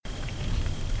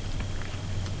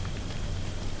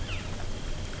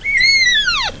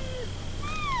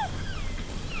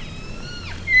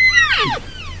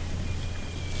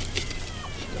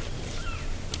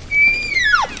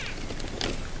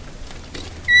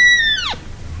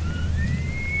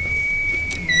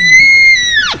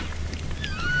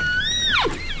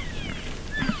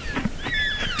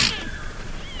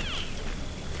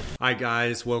Hi,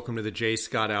 guys. Welcome to the J.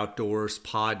 Scott Outdoors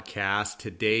podcast.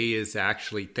 Today is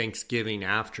actually Thanksgiving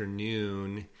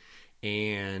afternoon,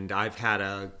 and I've had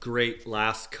a great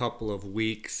last couple of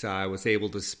weeks. I was able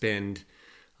to spend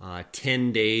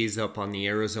 10 days up on the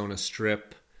Arizona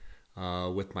Strip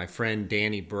with my friend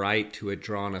Danny Bright, who had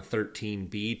drawn a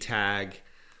 13B tag.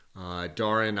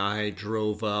 Dara and I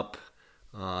drove up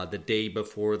the day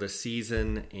before the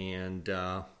season, and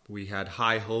we had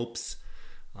high hopes.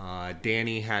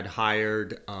 Danny had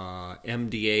hired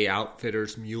MDA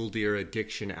Outfitters, Mule Deer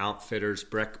Addiction Outfitters,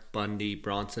 Breck Bundy,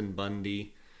 Bronson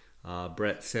Bundy,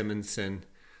 Brett Simonson,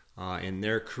 and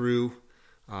their crew.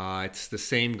 It's the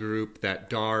same group that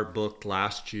Dar booked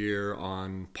last year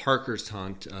on Parker's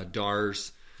Hunt.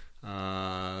 Dar's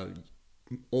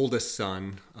oldest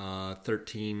son,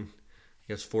 13, I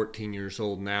guess 14 years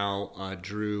old now,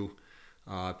 drew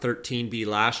 13B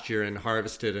last year and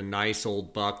harvested a nice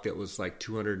old buck that was like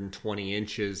 220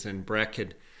 inches. And Breck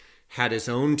had his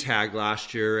own tag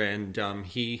last year, and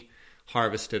he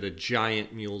harvested a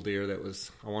giant mule deer that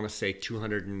was, I want to say,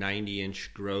 290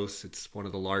 inch gross. It's one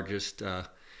of the largest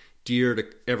deer to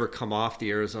ever come off the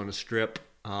Arizona Strip.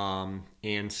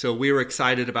 And so we were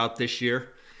excited about this year.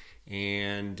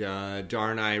 And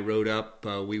Dar and I rode up.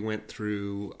 We went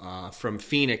through, from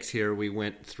Phoenix here, we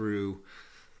went through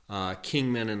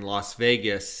Kingman in Las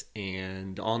Vegas,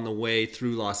 and on the way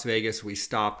through Las Vegas we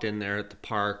stopped in there at the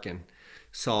park and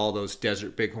saw all those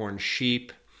desert bighorn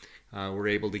sheep. Were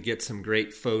able to get some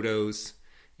great photos,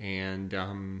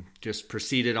 and just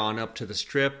proceeded on up to the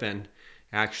Strip. And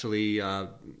actually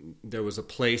there was a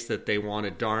place that they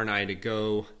wanted Dar and I to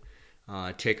go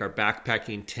take our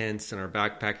backpacking tents and our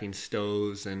backpacking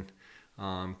stoves and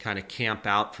kind of camp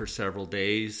out for several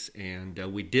days, and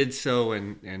we did so,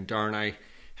 and Dar and I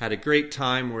had a great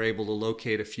time. We're able to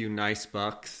locate a few nice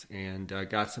bucks and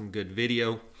got some good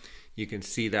video. You can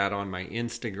see that on my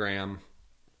Instagram.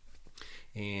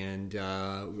 And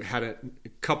had a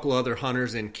couple other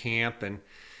hunters in camp, and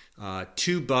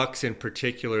two bucks in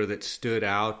particular that stood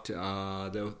out.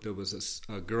 There was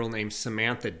a girl named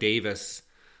Samantha Davis,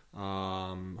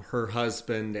 her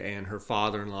husband and her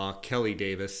father-in-law, Kelly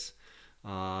Davis.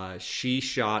 She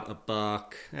shot a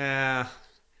buck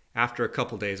after a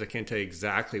couple days. I can't tell you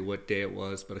exactly what day it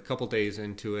was, but a couple days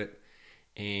into it.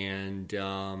 And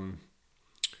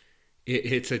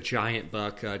it's a giant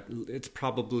buck. It's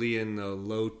probably in the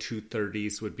low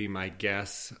 230s would be my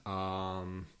guess.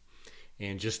 And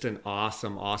just an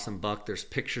awesome buck. There's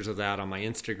pictures of that on my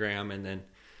Instagram. And then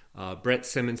Brett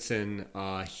Simonson,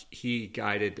 he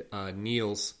guided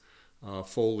Niels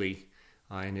Foley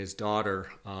and his daughter.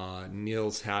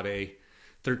 Niels had a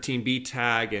 13B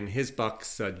tag, and his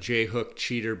buck's a J-hook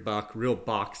cheater buck, real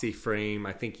boxy frame.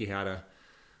 I think he had a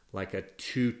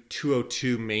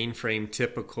 202 mainframe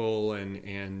typical,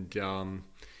 and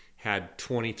had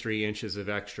 23 inches of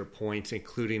extra points,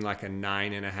 including like a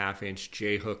 9.5 inch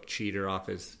J-hook cheater off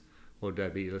his, what would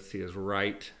that be? Let's see, his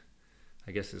right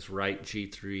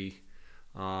G3.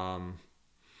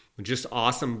 Just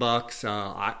awesome bucks.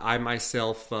 I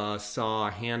myself saw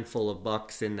a handful of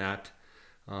bucks in that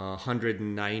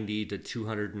 190 to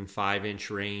 205 inch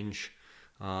range.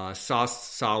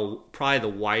 Saw probably the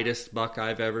widest buck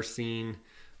I've ever seen.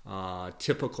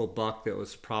 Typical buck that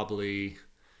was probably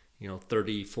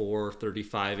 34,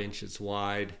 35 inches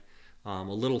wide. A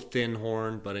little thin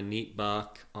horn, but a neat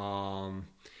buck.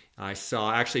 I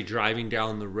saw, actually driving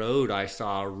down the road, I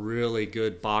saw a really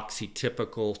good boxy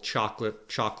typical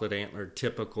chocolate antler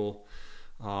typical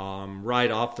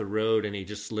right off the road, and he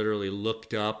just literally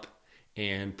looked up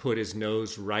and put his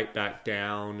nose right back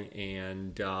down,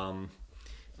 and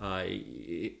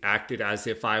acted as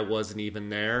if I wasn't even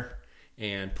there,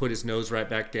 and put his nose right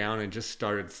back down and just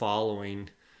started following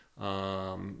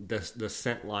the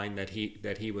scent line that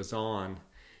he was on.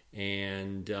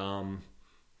 And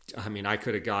I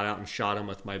could have got out and shot him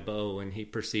with my bow, and he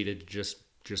proceeded to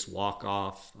just walk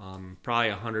off. Probably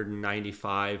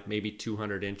 195, maybe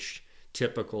 200 inch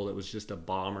typical. It was just a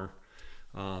bomber.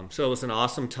 So it was an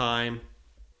awesome time.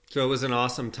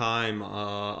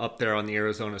 Up there on the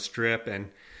Arizona Strip, and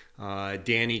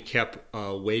Danny kept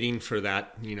waiting for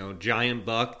that giant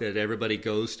buck that everybody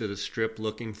goes to the Strip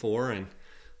looking for, and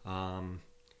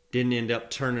didn't end up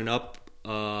turning up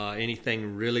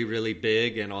anything really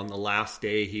big. And on the last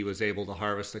day, he was able to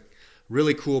harvest a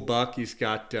really cool buck. He's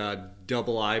got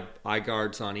double eye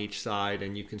guards on each side,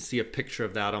 and you can see a picture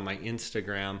of that on my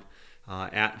Instagram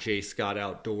at J. Scott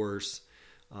Outdoors.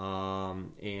 It's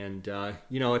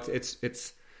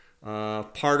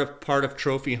part of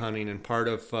trophy hunting, and part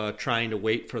of trying to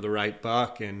wait for the right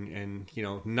buck, and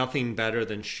nothing better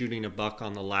than shooting a buck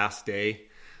on the last day.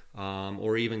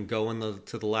 or even going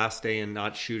to the last day and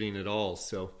not shooting at all.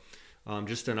 So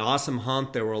just an awesome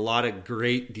hunt. There were a lot of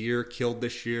great deer killed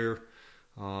this year.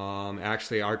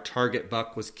 Actually, our target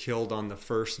buck was killed on the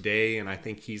first day, and I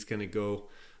think he's going to go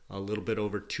a little bit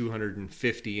over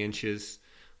 250 inches.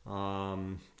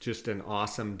 Just an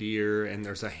awesome deer, and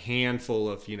there's a handful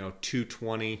of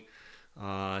 220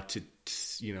 to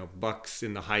bucks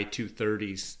in the high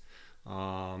 230s.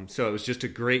 So it was just a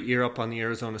great year up on the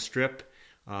Arizona Strip.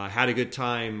 Had a good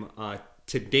time.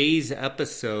 Today's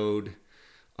episode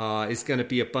is going to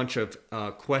be a bunch of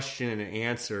question and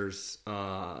answers.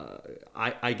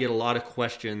 I get a lot of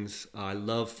questions. I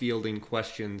love fielding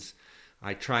questions.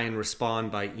 I try and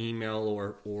respond by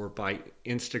email or by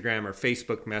Instagram or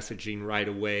Facebook messaging right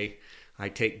away. I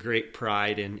take great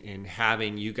pride in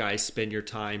having you guys spend your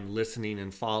time listening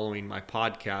and following my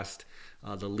podcast.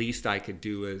 The least I could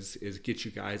do is get you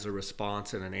guys a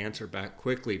response and an answer back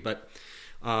quickly. But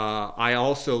I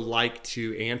also like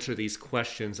to answer these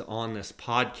questions on this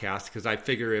podcast because I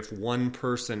figure if one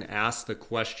person asks the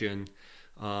question,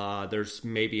 there's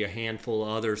maybe a handful of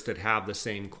others that have the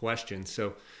same question.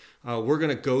 So we're going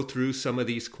to go through some of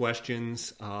these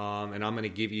questions, and I'm going to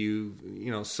give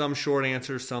you, some short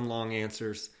answers, some long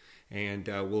answers, and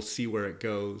we'll see where it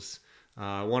goes.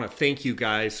 I want to thank you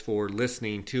guys for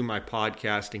listening to my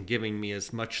podcast and giving me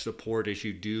as much support as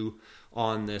you do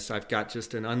on this. I've got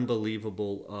just an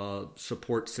unbelievable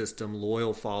support system,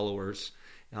 loyal followers,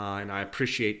 and I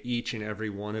appreciate each and every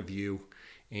one of you.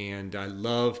 And I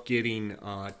love getting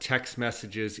text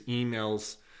messages,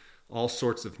 emails, all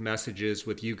sorts of messages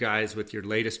with you guys with your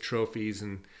latest trophies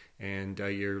and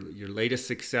your latest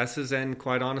successes, and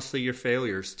quite honestly your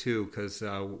failures too, because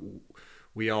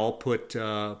we all put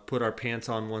our pants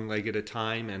on one leg at a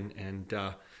time, and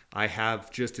I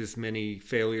have just as many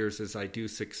failures as I do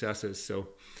successes. So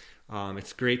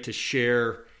it's great to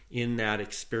share in that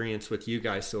experience with you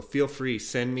guys. So feel free,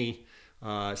 send me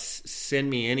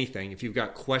anything. If you've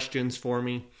got questions for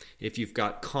me, if you've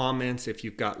got comments, if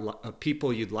you've got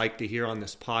people you'd like to hear on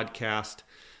this podcast,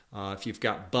 if you've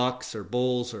got bucks or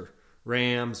bulls or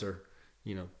rams or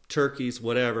turkeys,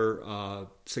 whatever,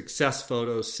 success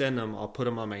photos, send them. I'll put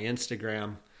them on my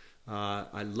Instagram.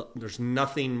 There's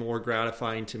nothing more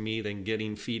gratifying to me than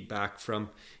getting feedback from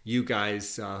you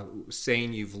guys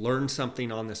saying you've learned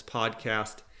something on this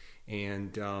podcast,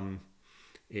 and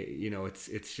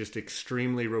it's just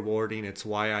extremely rewarding. It's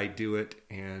why I do it,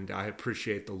 and I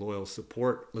appreciate the loyal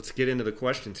support. Let's get into the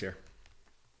questions here.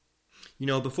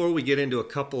 Before we get into a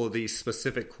couple of these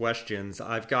specific questions,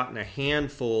 I've gotten a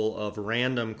handful of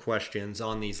random questions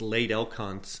on these late elk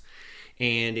hunts.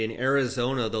 And in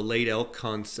Arizona, the late elk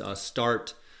hunts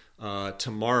start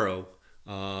tomorrow,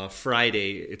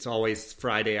 Friday. It's always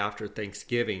Friday after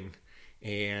Thanksgiving.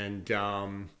 And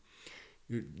the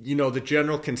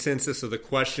general consensus of the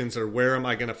questions are, where am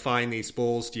I going to find these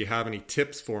bulls? Do you have any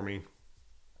tips for me?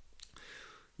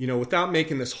 Without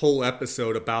making this whole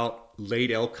episode about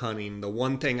late elk hunting, the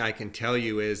one thing I can tell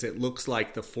you is it looks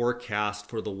like the forecast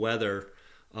for the weather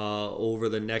over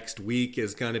the next week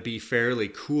is going to be fairly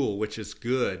cool, which is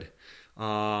good.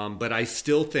 But I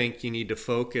still think you need to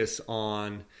focus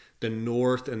on the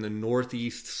north and the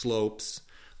northeast slopes.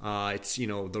 It's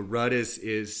the rut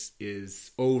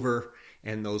is over,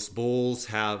 and those bulls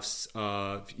have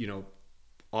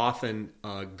often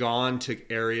gone to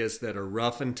areas that are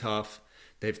rough and tough.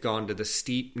 They've gone to the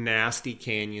steep, nasty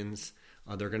canyons.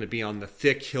 They're going to be on the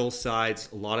thick hillsides,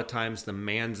 a lot of times the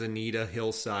Manzanita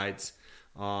hillsides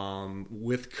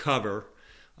with cover,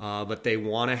 but they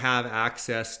want to have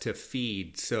access to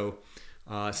feed. So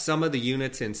some of the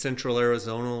units in central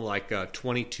Arizona, like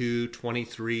 22,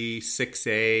 23,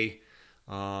 6A,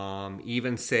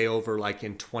 even say over like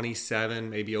in 27,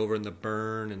 maybe over in the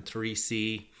Burn and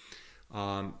 3C.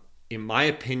 In my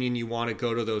opinion, you want to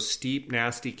go to those steep,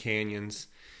 nasty canyons.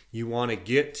 You want to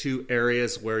get to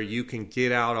areas where you can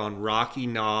get out on rocky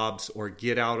knobs or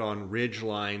get out on ridge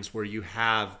lines where you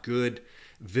have good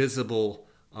visible,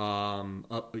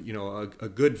 a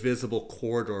good visible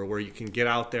corridor where you can get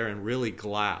out there and really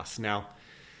glass. Now,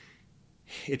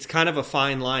 it's kind of a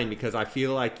fine line because I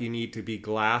feel like you need to be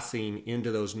glassing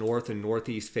into those north and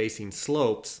northeast facing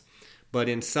slopes. But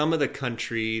in some of the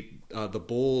country, the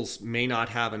bulls may not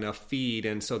have enough feed,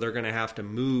 and so they're going to have to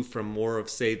move from more of,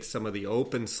 say, some of the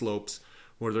open slopes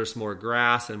where there's more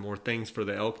grass and more things for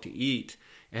the elk to eat.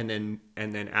 And then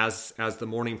as the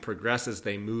morning progresses,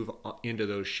 they move into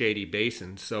those shady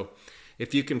basins. So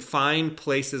if you can find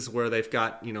places where they've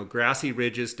got grassy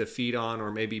ridges to feed on,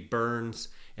 or maybe burns,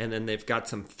 and then they've got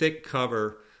some thick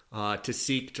cover to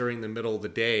seek during the middle of the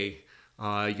day,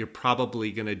 you're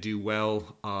probably going to do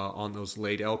well on those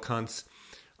late elk hunts.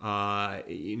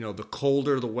 The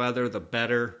colder the weather, the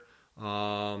better.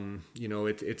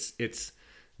 It's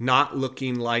not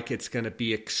looking like it's going to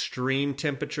be extreme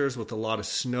temperatures with a lot of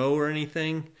snow or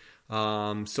anything.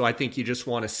 So I think you just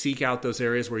want to seek out those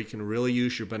areas where you can really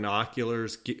use your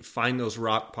binoculars, find those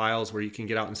rock piles where you can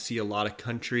get out and see a lot of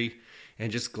country,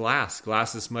 and just glass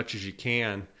as much as you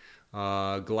can.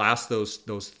 Glass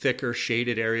those thicker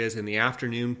shaded areas in the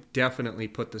afternoon. Definitely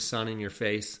put the sun in your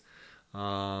face.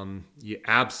 You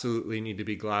absolutely need to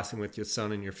be glassing with your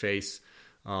sun in your face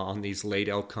on these late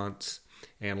elk hunts.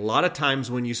 And a lot of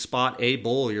times when you spot a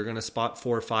bull, you're going to spot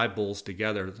 4 or 5 bulls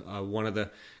together. One of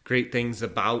the great things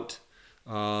about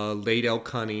late elk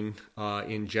hunting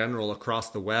in general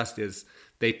across the West is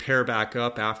they pair back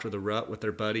up after the rut with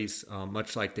their buddies,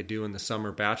 much like they do in the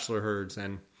summer bachelor herds.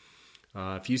 And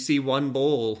if you see one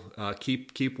bull,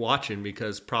 keep watching,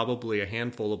 because probably a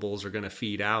handful of bulls are going to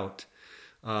feed out.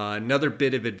 Another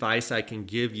bit of advice I can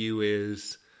give you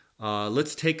is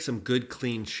let's take some good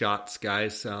clean shots,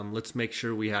 guys. Let's make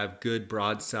sure we have good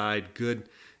broadside, good,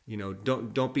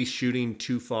 don't be shooting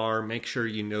too far. Make sure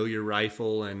you know your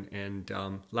rifle,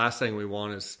 and last thing we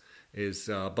want is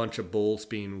a bunch of bulls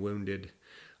being wounded.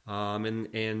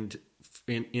 And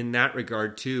in that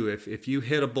regard too, if you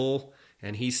hit a bull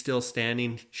and he's still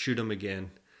standing, shoot him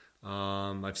again.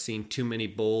 I've seen too many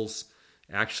bulls.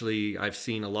 Actually, I've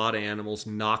seen a lot of animals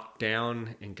knocked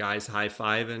down and guys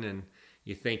high-fiving, and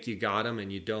you think you got them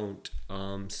and you don't.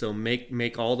 So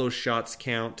make all those shots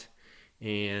count,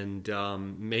 and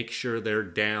make sure they're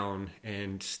down,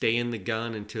 and stay in the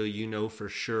gun until you know for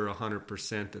sure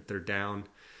 100% that they're down.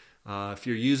 If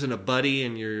you're using a buddy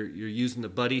and you're using the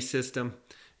buddy system,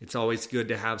 it's always good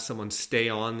to have someone stay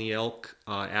on the elk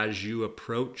as you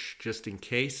approach, just in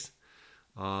case.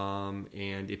 And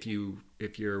if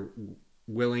you're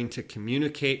willing to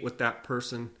communicate with that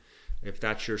person, if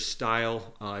that's your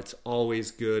style, it's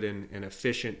always good and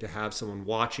efficient to have someone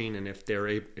watching. And if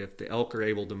the elk are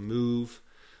able to move,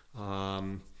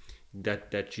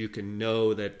 that you can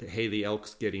know that, hey, the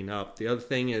elk's getting up. The other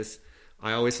thing is,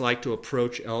 I always like to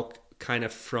approach elk kind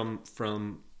of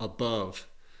from above,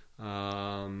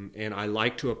 and I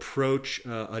like to approach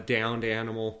a downed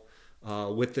animal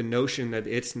with the notion that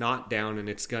it's not down and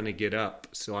it's going to get up.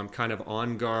 So I'm kind of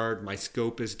on guard. My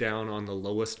scope is down on the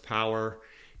lowest power,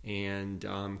 and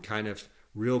kind of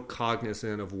real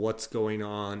cognizant of what's going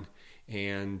on,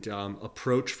 and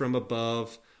approach from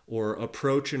above, or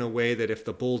approach in a way that if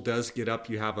the bull does get up,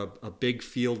 you have a big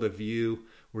field of view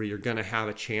where you're going to have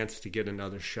a chance to get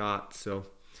another shot. So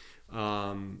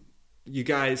you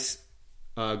guys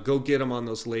go get them on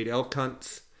those late elk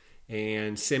hunts,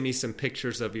 and send me some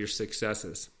pictures of your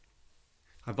successes.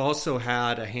 I've also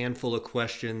had a handful of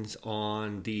questions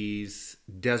on these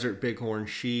desert bighorn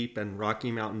sheep and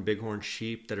Rocky Mountain bighorn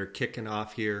sheep that are kicking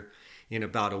off here in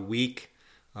about a week.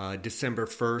 December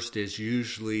 1st is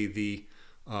usually the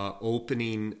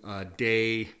opening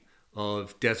day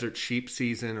of desert sheep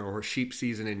season, or sheep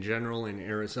season in general, in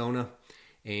Arizona.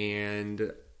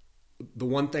 And the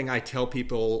one thing I tell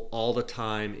people all the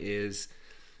time is,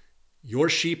 your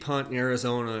sheep hunt in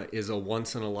Arizona is a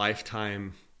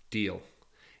once-in-a-lifetime deal.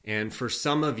 And for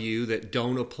some of you that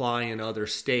don't apply in other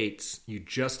states, you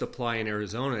just apply in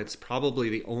Arizona, it's probably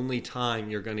the only time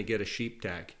you're going to get a sheep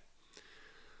tag.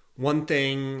 One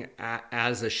thing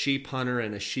as a sheep hunter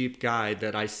and a sheep guide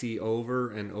that I see over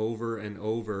and over and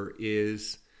over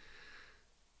is,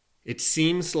 it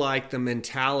seems like the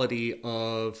mentality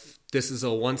of this is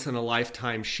a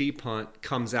once-in-a-lifetime sheep hunt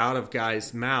comes out of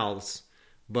guys' mouths,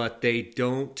 but they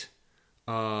don't,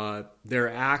 their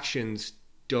actions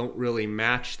don't really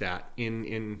match that.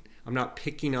 I'm not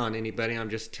picking on anybody, I'm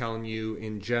just telling you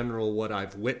in general what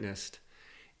I've witnessed.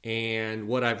 And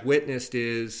what I've witnessed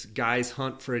is guys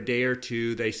hunt for a day or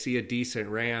two, they see a decent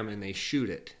ram and they shoot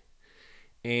it.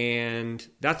 And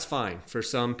that's fine. For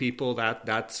some people,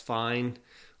 that's fine.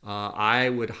 I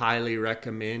would highly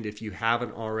recommend, if you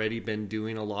haven't already been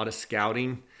doing a lot of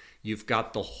scouting, you've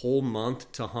got the whole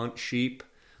month to hunt sheep.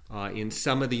 In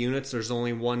some of the units, there's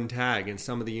only one tag. In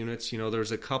some of the units,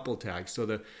 there's a couple tags. So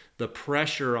the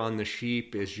pressure on the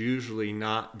sheep is usually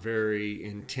not very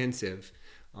intensive.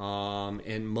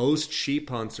 And most sheep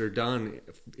hunts are done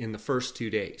in the first 2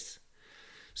 days.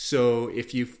 So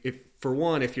if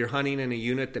you're hunting in a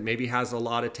unit that maybe has a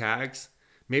lot of tags,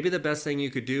 maybe the best thing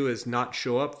you could do is not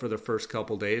show up for the first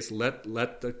couple days. Let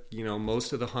the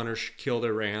most of the hunters kill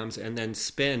their rams, and then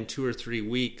spend 2 or 3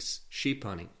 weeks sheep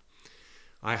hunting.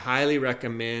 I highly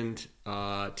recommend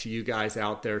to you guys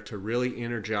out there to really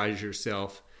energize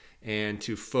yourself and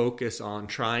to focus on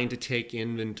trying to take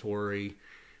inventory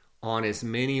on as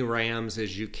many rams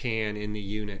as you can in the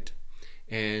unit.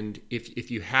 And if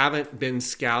you haven't been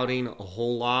scouting a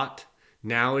whole lot,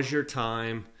 now is your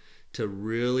time to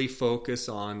really focus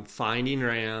on finding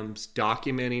rams,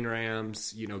 documenting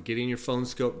rams, getting your phone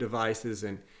scope devices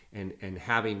and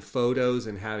having photos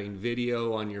and having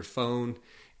video on your phone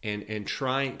and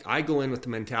trying. I go in with the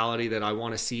mentality that I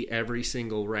want to see every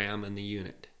single ram in the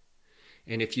unit.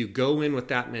 And if you go in with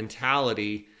that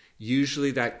mentality,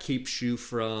 usually that keeps you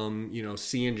from,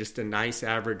 seeing just a nice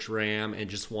average ram and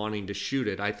just wanting to shoot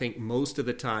it. I think most of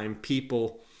the time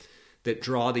people that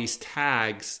draw these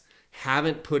tags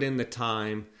haven't put in the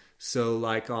time. So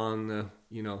like on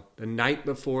the night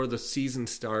before the season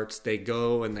starts, they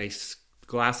go and they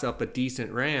glass up a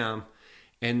decent ram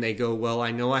and they go, well,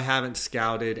 I know I haven't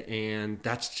scouted and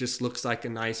that just looks like a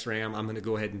nice ram. I'm going to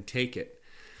go ahead and take it.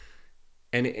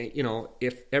 And,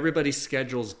 if everybody's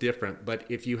schedule's different, but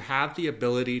if you have the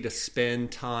ability to spend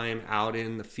time out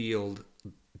in the field,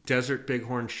 desert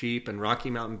bighorn sheep and Rocky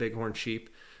Mountain bighorn sheep,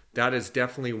 that is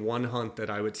definitely one hunt that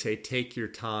I would say take your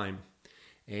time.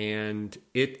 And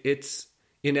it's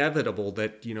inevitable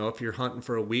that, if you're hunting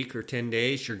for a week or 10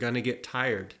 days, you're going to get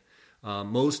tired.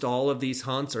 Most all of these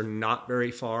hunts are not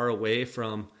very far away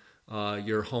from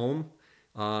your home.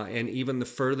 And even the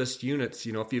furthest units,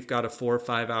 if you've got a 4 or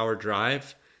 5 hour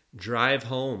drive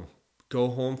home, go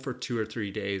home for 2 or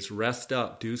 3 days, rest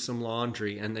up, do some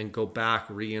laundry, and then go back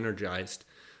re-energized.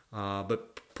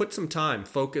 But put some time,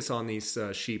 focus on these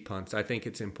sheep hunts. I think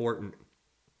it's important.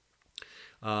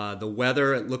 The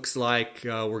weather, it looks like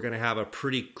we're going to have a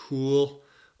pretty cool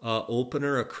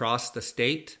opener across the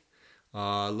state.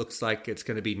 Looks like it's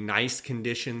going to be nice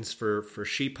conditions for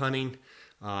sheep hunting.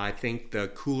 I think the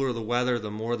cooler the weather,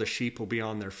 the more the sheep will be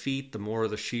on their feet, the more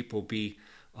the sheep will be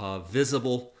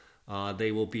visible.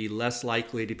 They will be less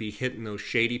likely to be hitting those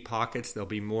shady pockets. They'll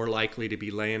be more likely to be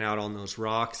laying out on those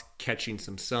rocks, catching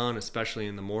some sun, especially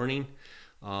in the morning.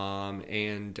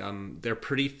 And they're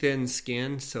pretty thin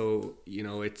skinned, so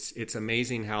it's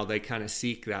amazing how they kind of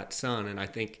seek that sun. And I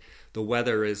think the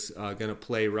weather is going to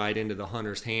play right into the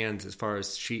hunter's hands as far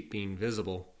as sheep being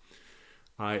visible.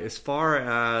 As far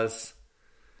as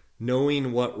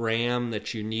knowing what ram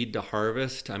that you need to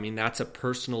harvest, I mean, that's a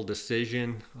personal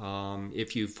decision.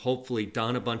 If you've hopefully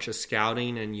done a bunch of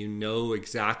scouting and you know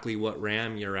exactly what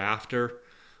ram you're after,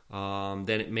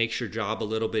 then it makes your job a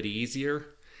little bit easier.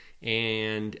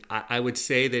 And I would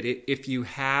say that if you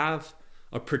have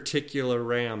a particular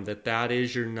ram, that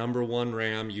is your number one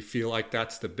ram, you feel like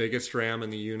that's the biggest ram in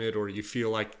the unit, or you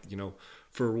feel like,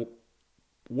 for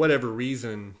whatever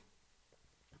reason,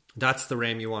 that's the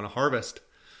ram you want to harvest,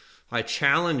 I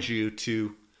challenge you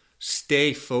to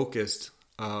stay focused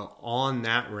on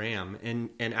that ram.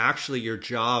 And actually your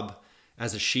job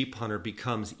as a sheep hunter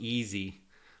becomes easy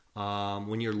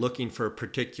when you're looking for a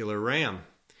particular ram.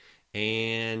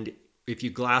 And if you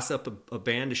glass up a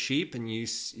band of sheep and you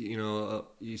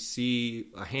see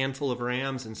a handful of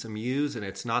rams and some ewes and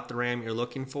it's not the ram you're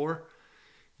looking for,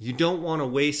 you don't want to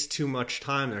waste too much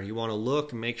time there. You want to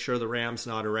look and make sure the ram's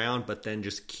not around, but then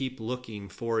just keep looking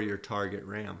for your target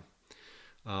ram.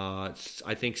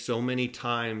 I think so many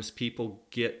times people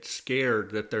get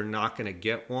scared that they're not going to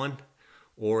get one,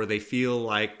 or they feel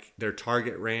like their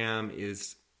target ram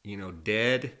is,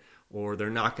 dead, or they're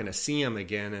not going to see him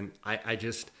again. And I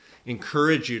just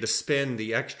encourage you to spend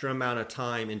the extra amount of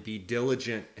time and be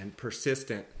diligent and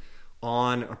persistent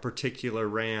on a particular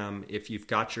ram if you've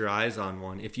got your eyes on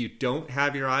one. If you don't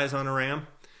have your eyes on a ram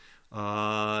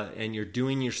and you're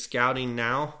doing your scouting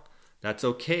now, that's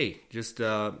okay. Just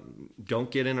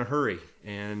don't get in a hurry,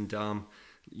 and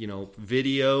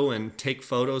video and take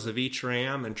photos of each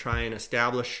ram and try and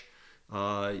establish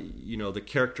the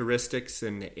characteristics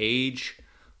and the age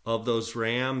of those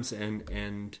rams,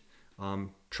 and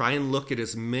try and look at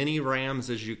as many rams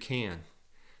as you can.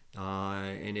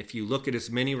 And if you look at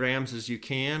as many rams as you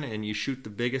can and you shoot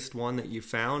the biggest one that you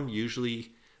found,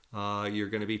 usually you're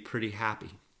going to be pretty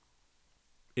happy.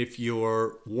 If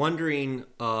you're wondering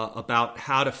about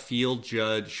how to field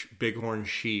judge bighorn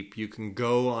sheep, you can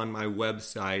go on my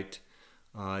website,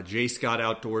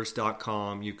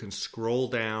 jscottoutdoors.com. You can scroll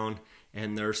down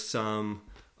and there's some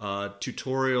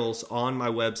tutorials on my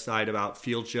website about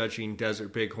field judging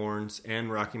desert bighorns and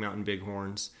Rocky Mountain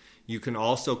bighorns. You can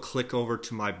also click over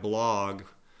to my blog.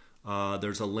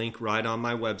 There's a link right on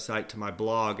my website to my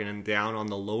blog, and down on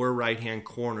the lower right-hand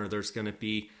corner, there's going to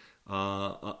be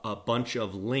a bunch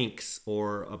of links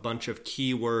or a bunch of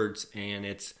keywords, and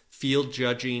it's field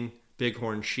judging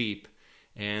bighorn sheep.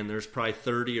 And there's probably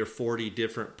 30 or 40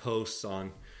 different posts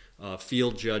on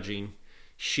field judging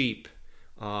sheep.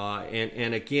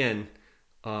 And again,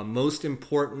 most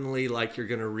importantly, like you're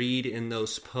going to read in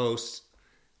those posts,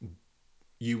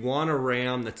 you want a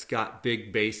ram that's got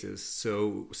big bases.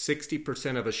 So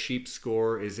 60% of a sheep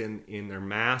score is in their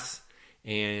mass.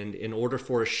 And in order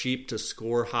for a sheep to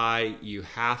score high, you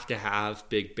have to have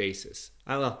big bases.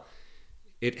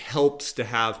 It helps to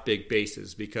have big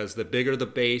bases because the bigger the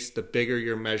base, the bigger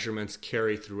your measurements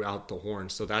carry throughout the horn.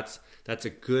 So that's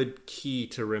a good key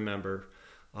to remember.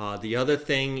 The other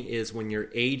thing is when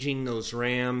you're aging those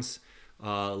rams,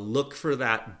 look for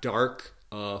that dark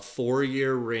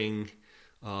 4-year ring.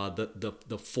 The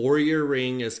 4-year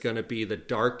ring is going to be the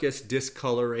darkest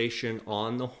discoloration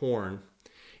on the horn.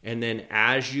 And then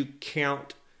as you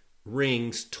count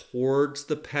rings towards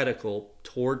the pedicle,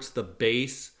 towards the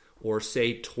base, or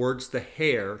say towards the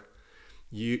hair,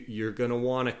 you're going to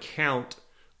want to count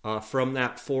from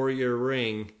that 4-year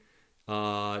ring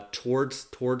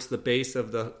towards the base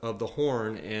of the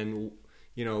horn. And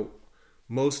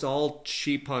most all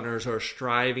sheep hunters are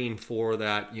striving for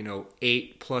that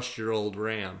 8+ year old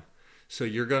ram. So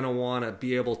you're going to want to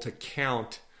be able to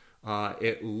count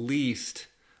at least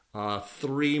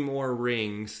 3 more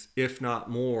rings, if not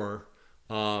more,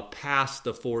 past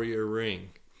the 4-year ring.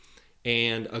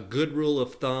 And a good rule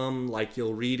of thumb, like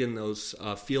you'll read in those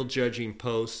field judging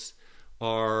posts,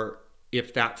 are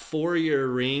if that 4-year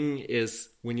ring is,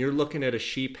 when you're looking at a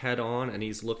sheep head on and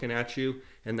he's looking at you,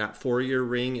 and that 4-year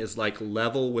ring is like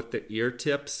level with the ear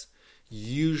tips,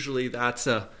 usually that's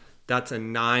a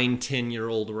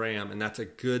 9-10-year-old ram, and that's a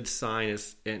good sign.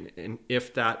 And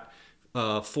if that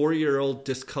 4-year-old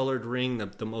discolored ring,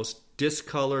 the most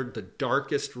discolored, the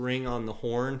darkest ring on the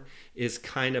horn, is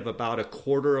kind of about a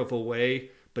quarter of a way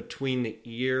between the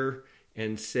ear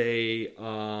and say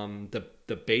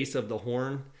the base of the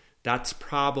horn, that's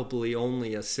probably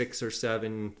only a 6 or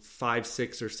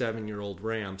 7-year-old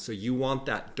ram. So you want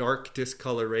that dark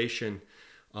discoloration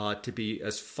to be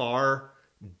as far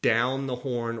down the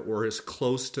horn or as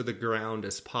close to the ground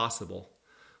as possible.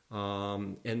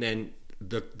 And then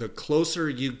the closer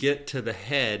you get to the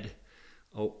head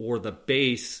or the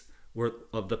base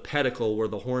of the pedicle where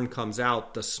the horn comes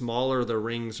out, the smaller the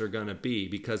rings are going to be,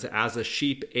 because as a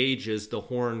sheep ages, the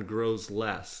horn grows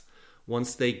less.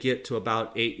 Once they get to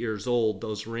about 8 years old,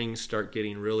 those rings start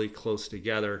getting really close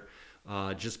together,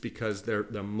 just because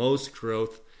the most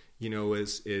growth,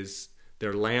 is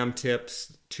their lamb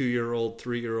tips, 2-year-old,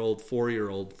 3-year-old,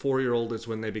 4-year-old. 4-year-old is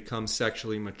when they become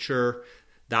sexually mature.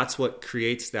 That's what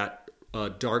creates that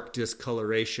dark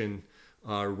discoloration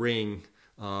ring,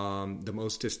 the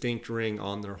most distinct ring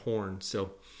on their horn.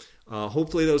 So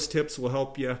hopefully those tips will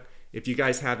help you. If you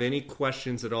guys have any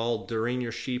questions at all during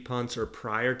your sheep hunts or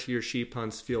prior to your sheep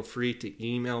hunts, feel free to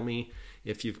email me.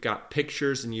 If you've got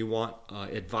pictures and you want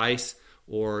advice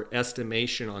or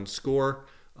estimation on score,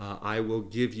 I will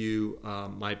give you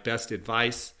my best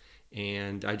advice,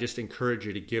 and I just encourage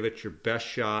you to give it your best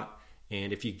shot.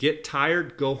 And if you get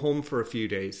tired, go home for a few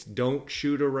days. Don't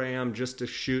shoot a ram just to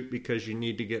shoot because you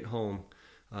need to get home.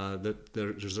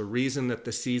 There's a reason that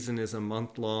the season is a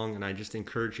month long, and I just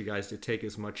encourage you guys to take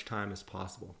as much time as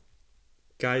possible.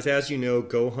 Guys, as you know,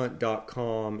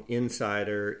 GoHunt.com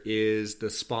Insider is the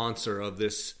sponsor of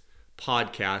this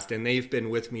podcast, and they've been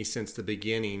with me since the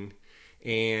beginning.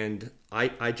 And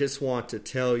I just want to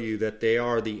tell you that they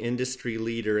are the industry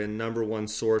leader and number one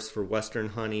source for Western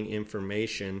hunting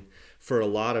information for a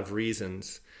lot of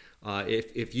reasons.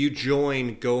 If you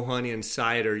join Go Hunt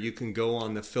Insider, you can go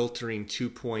on the Filtering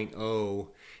 2.0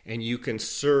 and you can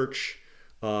search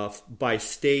by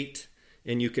state,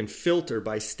 and you can filter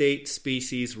by state,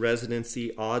 species,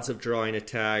 residency, odds of drawing a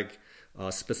tag,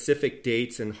 specific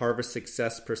dates, and harvest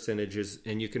success percentages,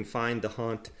 and you can find the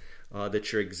hunt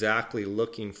that you're exactly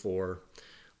looking for.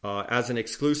 As an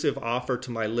exclusive offer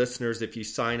to my listeners, if you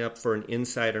sign up for an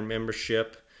Insider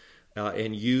membership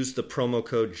and use the promo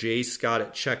code JScott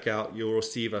at checkout, you'll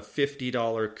receive a $50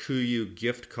 KUIU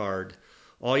gift card.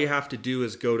 All you have to do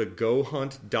is go to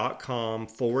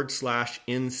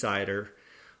gohunt.com/insider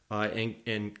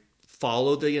and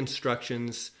follow the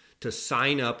instructions to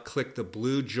sign up. Click the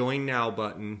blue Join Now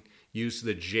button. Use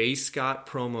the JScott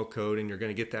promo code, and you're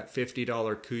going to get that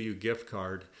 $50 KUIU gift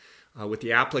card. With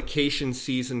the application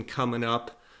season coming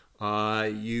up,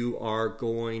 you are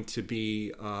going to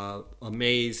be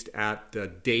amazed at the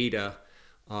data,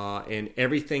 and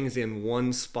everything's in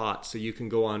one spot. So you can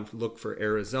go on, look for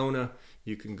Arizona.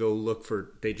 You can go look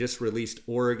for, they just released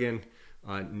Oregon,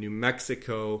 New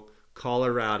Mexico,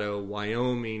 Colorado,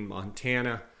 Wyoming,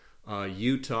 Montana,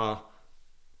 Utah,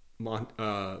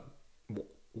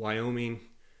 Wyoming,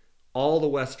 all the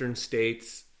western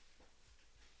states.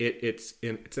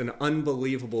 It's an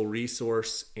unbelievable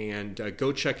resource, and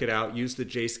go check it out. Use the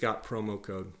J Scott promo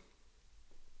code.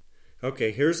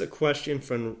 Okay, here's a question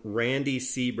from Randy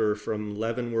Sieber from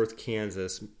Leavenworth,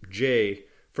 Kansas. Jay,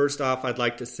 first off, I'd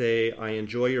like to say I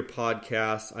enjoy your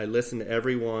podcast. I listen to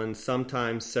every one,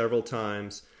 sometimes several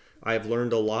times. I have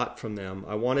learned a lot from them.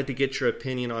 I wanted to get your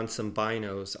opinion on some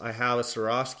binos. I have a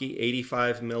Swarovski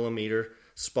 85mm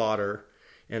spotter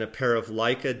and a pair of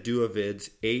Leica Duovids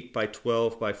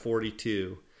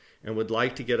 8x12x42, and would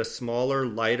like to get a smaller,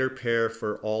 lighter pair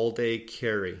for all-day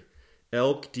carry.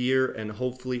 Elk, deer, and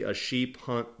hopefully a sheep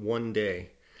hunt one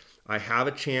day. I have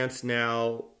a chance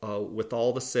now with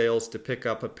all the sales to pick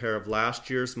up a pair of last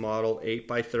year's model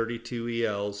 8x32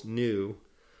 ELs new,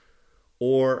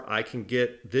 or I can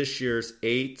get this year's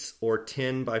 8s or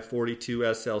 10x42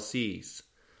 SLCs.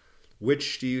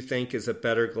 Which do you think is a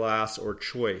better glass or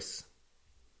choice?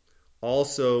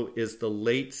 Also, is the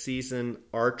late season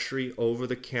archery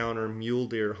over-the-counter mule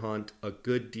deer hunt a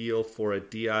good deal for a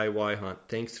DIY hunt?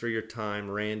 Thanks for your time,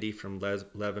 Randy from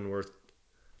Leavenworth,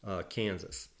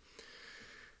 Kansas.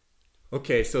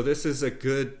 Okay, so this is a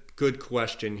good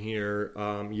question here.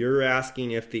 You're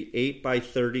asking if the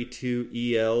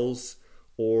 8x32 ELs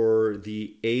or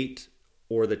the 8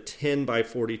 or the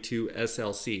 10x42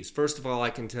 SLCs. First of all, I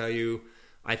can tell you,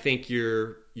 I think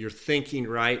you're thinking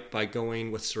right by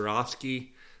going with Swarovski.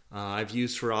 I've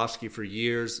used Swarovski for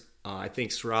years. I think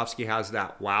Swarovski has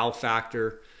that wow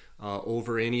factor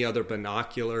over any other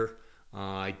binocular.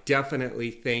 I definitely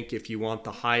think if you want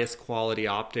the highest quality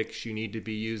optics, you need to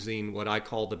be using what I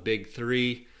call the big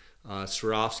three,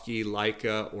 Swarovski,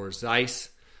 Leica, or Zeiss.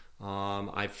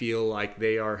 I feel like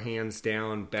they are hands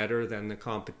down better than the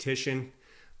competition.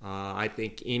 I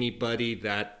think anybody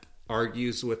that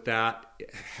argues with that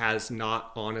has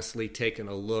not honestly taken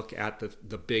a look at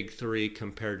the big three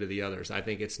compared to the others. I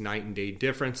think it's night and day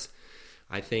difference.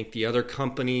 I think the other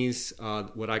companies,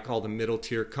 what I call the middle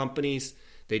tier companies,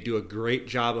 they do a great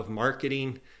job of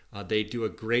marketing. They do a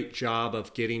great job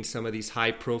of getting some of these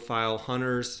high profile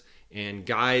hunters and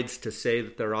guides to say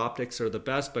that their optics are the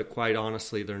best, but quite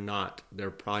honestly, they're not.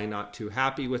 They're probably not too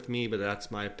happy with me, but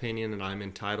that's my opinion, and I'm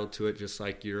entitled to it just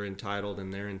like you're entitled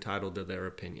and they're entitled to their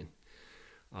opinion.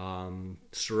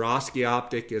 Swarovski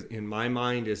optic, in my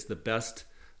mind, is the best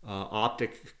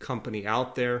optic company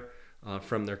out there,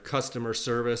 from their customer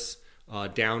service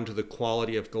down to the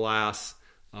quality of glass.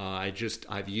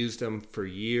 I've used them for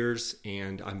years,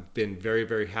 and I've been very,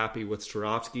 very happy with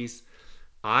Swarovskis.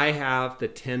 I have the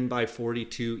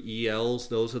 10x42 ELs.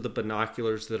 Those are the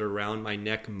binoculars that are around my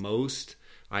neck most.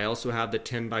 I also have the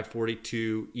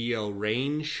 10x42 EL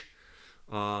range.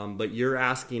 But you're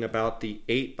asking about the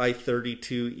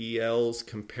 8x32 ELs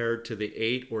compared to the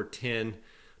 8 or 10x42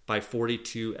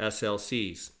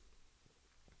 SLCs.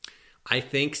 I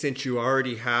think since you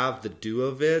already have the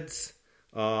Duovids,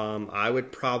 I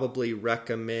would probably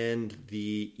recommend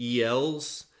the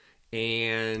ELs,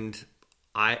 and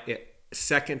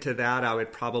second to that, I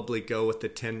would probably go with the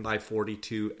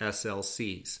 10x42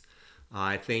 SLCs.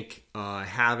 I think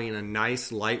having a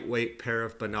nice lightweight pair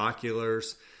of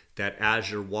binoculars that as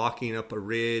you're walking up a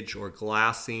ridge or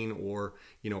glassing or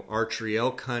archery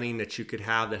elk hunting, that you could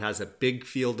have that has a big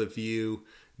field of view,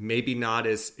 maybe not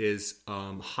as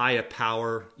high a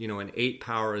power. An 8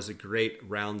 power is a great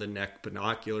round the neck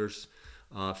binoculars.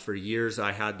 For years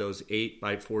I had those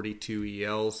 8x42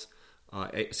 ELs,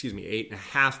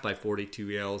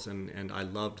 8.5x42 ELs, and I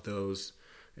loved those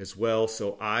as well.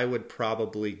 So I would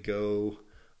probably go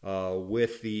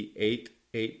with the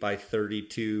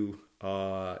 8x32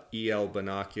 EL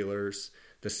binoculars.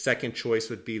 The second choice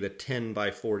would be the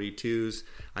 10x42s.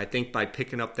 I think by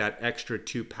picking up that extra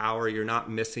 2 power, you're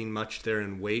not missing much there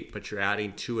in weight, but you're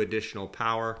adding 2 additional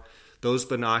power. Those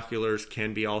binoculars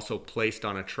can be also placed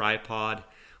on a tripod,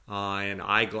 and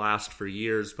I glassed for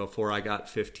years before I got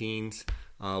 15s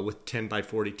with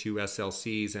 10x42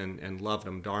 SLCs and loved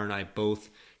them. Dar and I both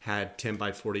had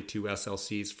 10x42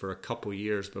 SLCs for a couple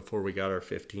years before we got our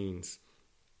 15s.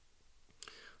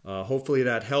 Hopefully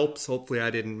that helps. Hopefully I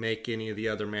didn't make any of the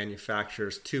other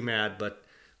manufacturers too mad, but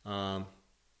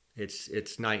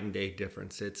it's night and day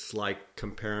difference. It's like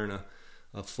comparing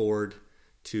a Ford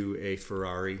to a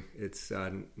Ferrari. It's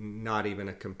not even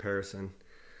a comparison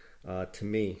to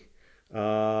me.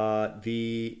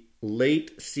 The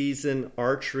late season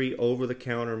archery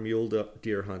over-the-counter mule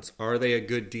deer hunts, are they a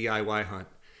good DIY hunt?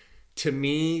 To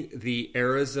me, the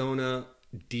Arizona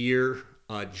deer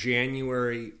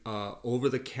January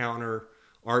over-the-counter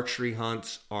archery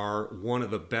hunts are one of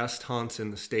the best hunts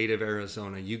in the state of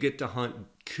Arizona. You get to hunt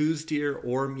Coues deer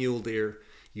or mule deer.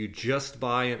 You just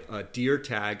buy a deer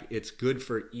tag. It's good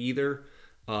for either.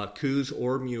 coos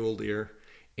or mule deer,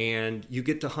 and you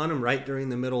get to hunt them right during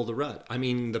the middle of the rut. I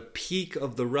mean, the peak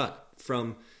of the rut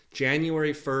from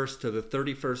January 1st to the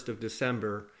 31st of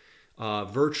December,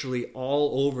 virtually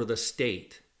all over the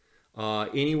state.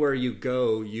 Anywhere you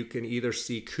go, you can either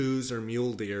see coos or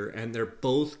mule deer, and they're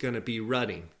both going to be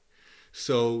rutting.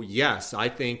 So yes, I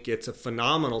think it's a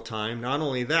phenomenal time. Not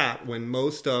only that, when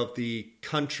most of the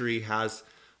country has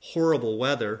horrible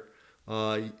weather,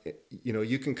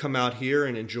 you can come out here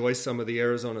and enjoy some of the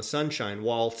Arizona sunshine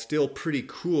while still pretty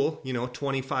cool,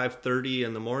 25, 30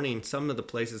 in the morning. Some of the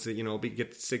places that,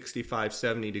 get 65,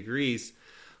 70 degrees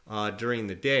during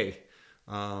the day.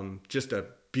 Just a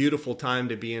beautiful time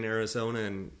to be in Arizona,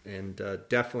 and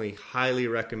definitely highly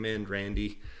recommend,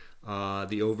 Randy,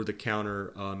 the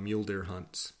over-the-counter mule deer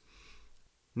hunts.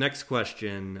 Next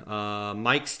question.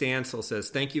 Mike Stansel says,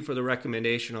 thank you for the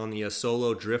recommendation on the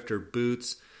Asolo Drifter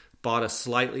boots. Bought a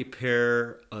slightly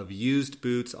pair of used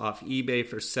boots off eBay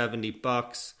for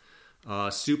 $70.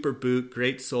 Super boot,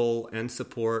 great sole and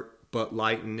support, but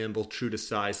light and nimble, true to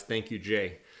size. Thank you,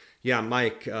 Jay. Yeah,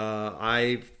 Mike,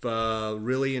 I've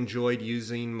really enjoyed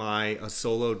using my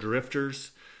Asolo Drifters.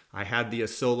 I had the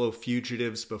Asolo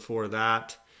Fugitives before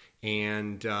that.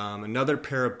 And another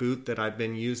pair of boot that I've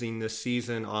been using this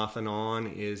season off and on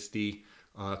is the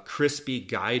Crispy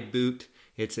Guide boot.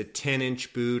 It's a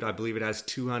 10-inch boot. I believe it has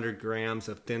 200 grams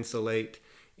of Thinsulate,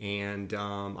 and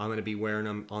I'm going to be wearing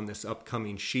them on this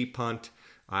upcoming sheep hunt.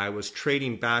 I was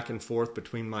trading back and forth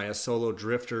between my Asolo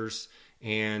Drifters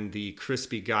and the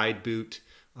Crispy Guide boot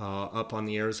up on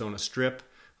the Arizona Strip.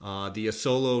 The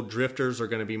Asolo Drifters are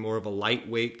going to be more of a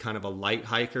lightweight, kind of a light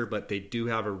hiker, but they do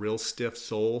have a real stiff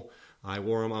sole. I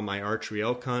wore them on my archery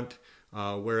elk hunt,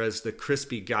 whereas the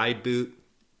Crispy Guide boot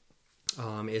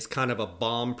is kind of a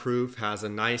bomb-proof, has a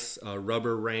nice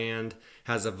rubber rand,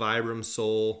 has a Vibram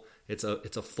sole. It's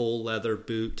a full leather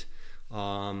boot.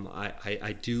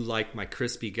 I do like my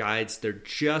Crispy Guides. They're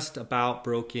just about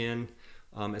broke in.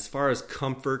 As far as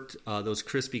comfort, those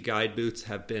Crispy Guide boots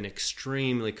have been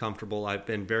extremely comfortable. I've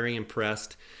been very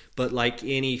impressed. But like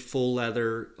any full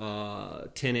leather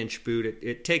 10-inch boot,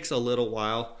 it takes a little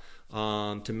while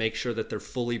to make sure that they're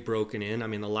fully broken in. I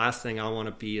mean, the last thing I want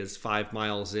to be is 5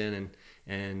 miles in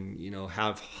and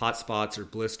have hot spots or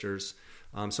blisters.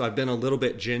 So I've been a little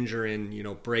bit ginger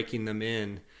in breaking them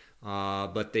in,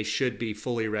 but they should be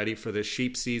fully ready for the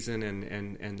sheep season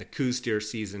and the coos deer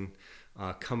season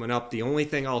coming up. The only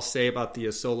thing I'll say about the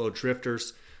Asolo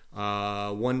Drifters,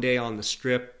 one day on the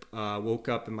Strip, woke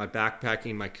up in my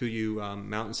backpacking my KUIU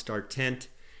Mountain Star tent,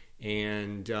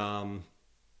 and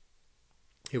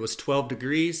it was 12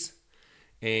 degrees,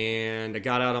 and I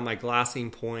got out on my glassing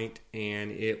point,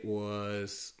 and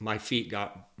my feet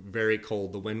got very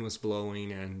cold. The wind was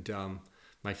blowing, and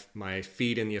my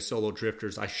feet in the Asolo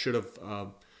Drifters, I should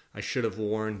have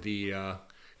worn the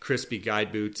Crispy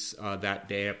Guide boots that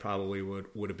day. I probably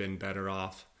would have been better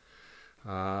off.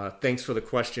 Thanks for the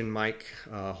question, Mike.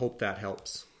 Hope that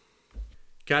helps.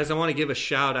 Guys, I want to give a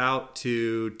shout out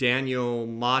to Daniel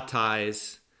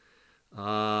Matais.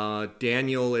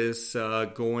 Daniel is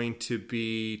going to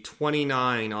be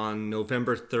 29 on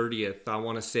November 30th. I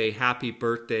want to say happy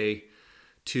birthday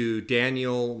to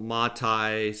Daniel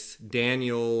Matais.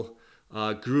 Daniel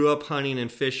grew up hunting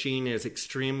and fishing, is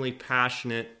extremely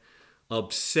passionate,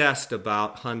 obsessed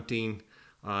about hunting.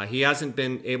 He hasn't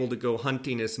been able to go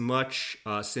hunting as much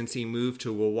since he moved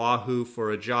to Oahu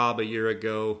for a job a year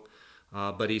ago,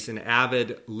 but he's an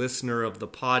avid listener of the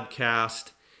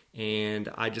podcast. And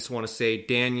I just want to say,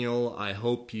 Daniel, I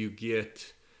hope you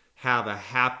have a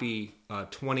happy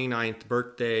 29th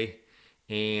birthday.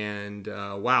 And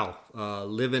wow,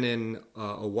 living in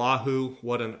Oahu,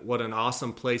 what an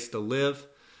awesome place to live.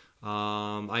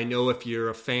 I know if you're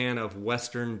a fan of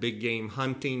Western big game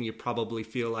hunting, you probably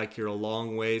feel like you're a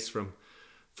long ways from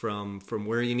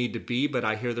where you need to be. But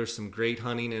I hear there's some great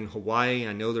hunting in Hawaii.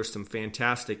 I know there's some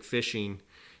fantastic fishing.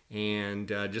 And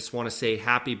just want to say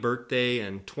happy birthday,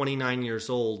 and 29 years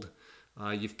old.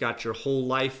 You've got your whole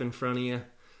life in front of you.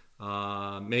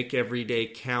 Make every day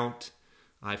count.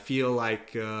 I feel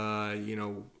like, I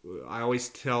always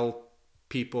tell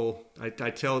people, I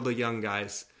tell the young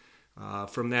guys,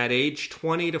 from that age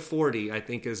 20 to 40, I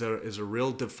think is a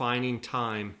real defining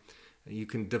time. You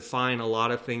can define a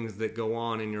lot of things that go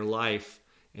on in your life,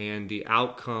 and the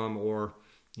outcome, or,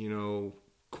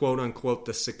 quote unquote,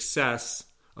 the success,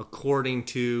 according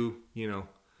to,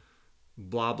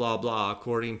 blah, blah, blah,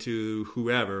 according to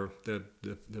whoever, the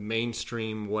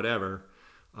mainstream, whatever.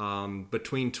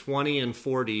 Between 20 and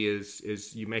 40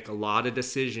 is you make a lot of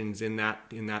decisions in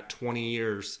that 20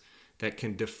 years that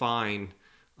can define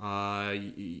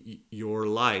your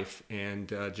life, and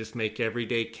just make every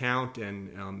day count,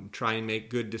 and try and make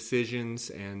good decisions,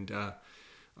 and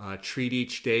treat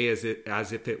each day as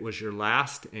if it was your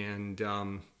last. And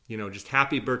just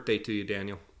happy birthday to you,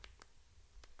 Daniel.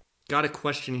 Got a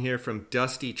question here from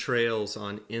Dusty Trails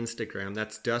on Instagram.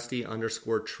 That's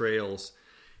Dusty_Trails.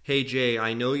 Hey Jay,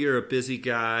 I know you're a busy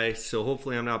guy, so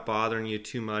hopefully I'm not bothering you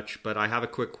too much, but I have a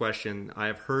quick question. I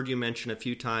have heard you mention a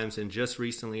few times, and just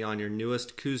recently on your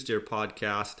newest Coues Deer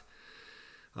podcast,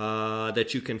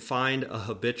 that you can find a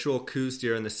habitual Coues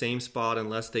deer in the same spot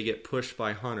unless they get pushed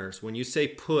by hunters. When you say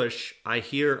push, I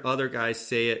hear other guys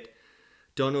say it,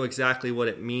 don't know exactly what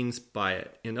it means by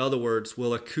it. In other words,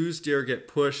 will a Coues deer get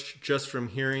pushed just from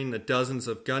hearing the dozens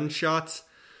of gunshots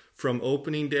from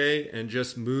opening day and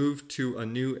just move to a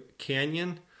new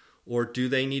canyon? Or do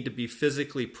they need to be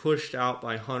physically pushed out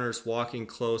by hunters walking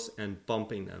close and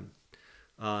bumping them?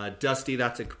 Dusty,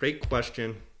 that's a great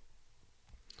question.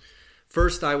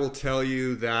 First, I will tell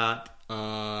you that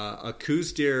a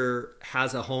Coues deer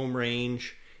has a home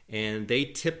range, and they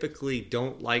typically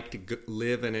don't like to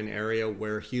live in an area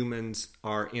where humans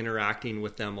are interacting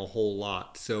with them a whole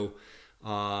lot. So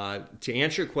to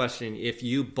answer your question, if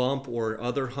you bump or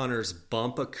other hunters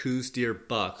bump a Coues deer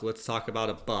buck, let's talk about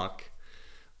a buck.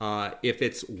 If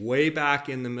it's way back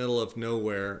in the middle of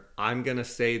nowhere, I'm going to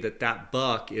say that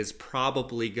buck is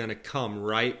probably going to come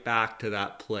right back to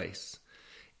that place.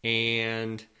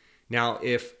 And now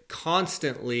if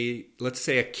constantly, let's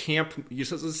say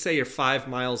let's say you're 5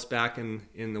 miles back in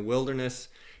the wilderness,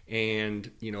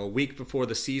 and a week before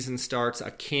the season starts,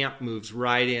 a camp moves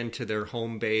right into their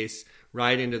home base,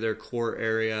 right into their core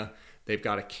area. They've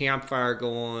got a campfire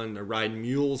going, they're riding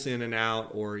mules in and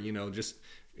out, or just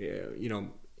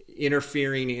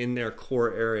interfering in their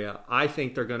core area. I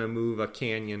think they're going to move a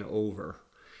canyon over.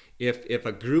 If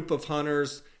a group of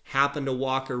hunters happen to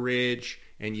walk a ridge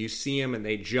and you see them and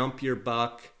they jump your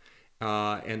buck,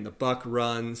 and the buck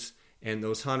runs, and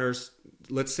those hunters,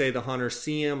 let's say the hunters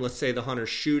see him, let's say the hunters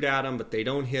shoot at him, but they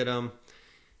don't hit him.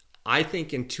 I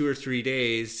think in 2 or 3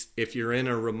 days, if you're in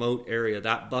a remote area,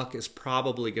 that buck is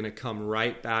probably going to come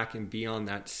right back and be on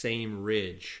that same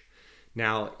ridge.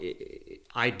 Now,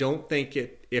 I don't think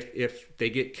if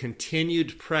they get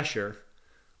continued pressure,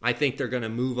 I think they're going to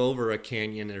move over a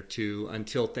canyon or two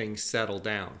until things settle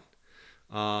down.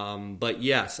 But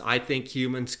yes, I think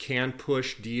humans can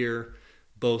push deer,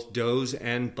 both does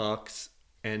and bucks,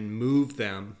 and move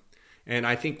them. And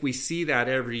I think we see that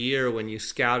every year when you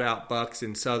scout out bucks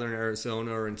in southern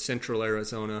Arizona or in central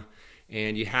Arizona,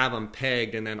 and you have them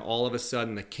pegged, and then all of a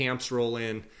sudden the camps roll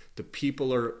in, the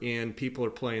people are in, people are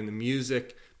playing the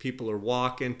music, people are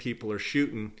walking, people are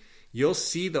shooting. You'll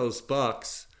see those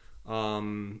bucks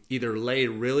either lay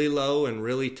really low and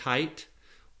really tight,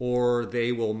 or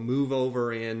they will move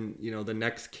over in the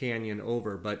next canyon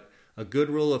over. But a good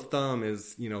rule of thumb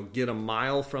is get a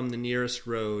mile from the nearest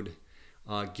road,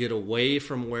 get away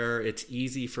from where it's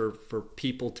easy for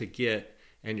people to get,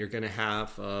 and you're going to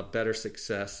have better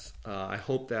success. I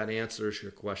hope that answers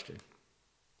your question.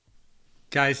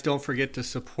 Guys, don't forget to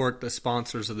support the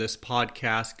sponsors of this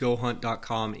podcast,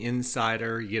 GoHunt.com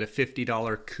Insider. You get a $50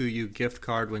 KUIU gift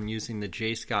card when using the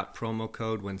JScott promo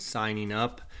code when signing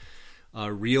up.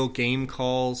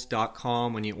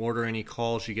 RealGameCalls.com. When you order any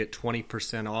calls, you get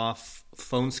 20% off.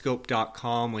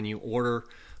 Phonescope.com. When you order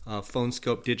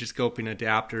Phonescope digiscoping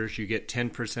adapters, you get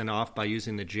 10% off by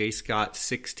using the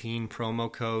JScott16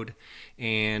 promo code.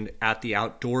 And at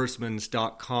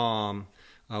theoutdoorsmans.com,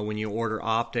 when you order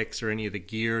optics or any of the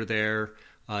gear there,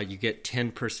 you get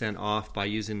 10% off by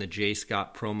using the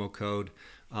JScott promo code.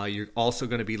 You're also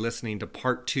going to be listening to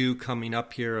part 2 coming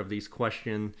up here of these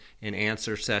question and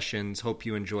answer sessions. Hope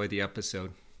you enjoy the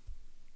episode.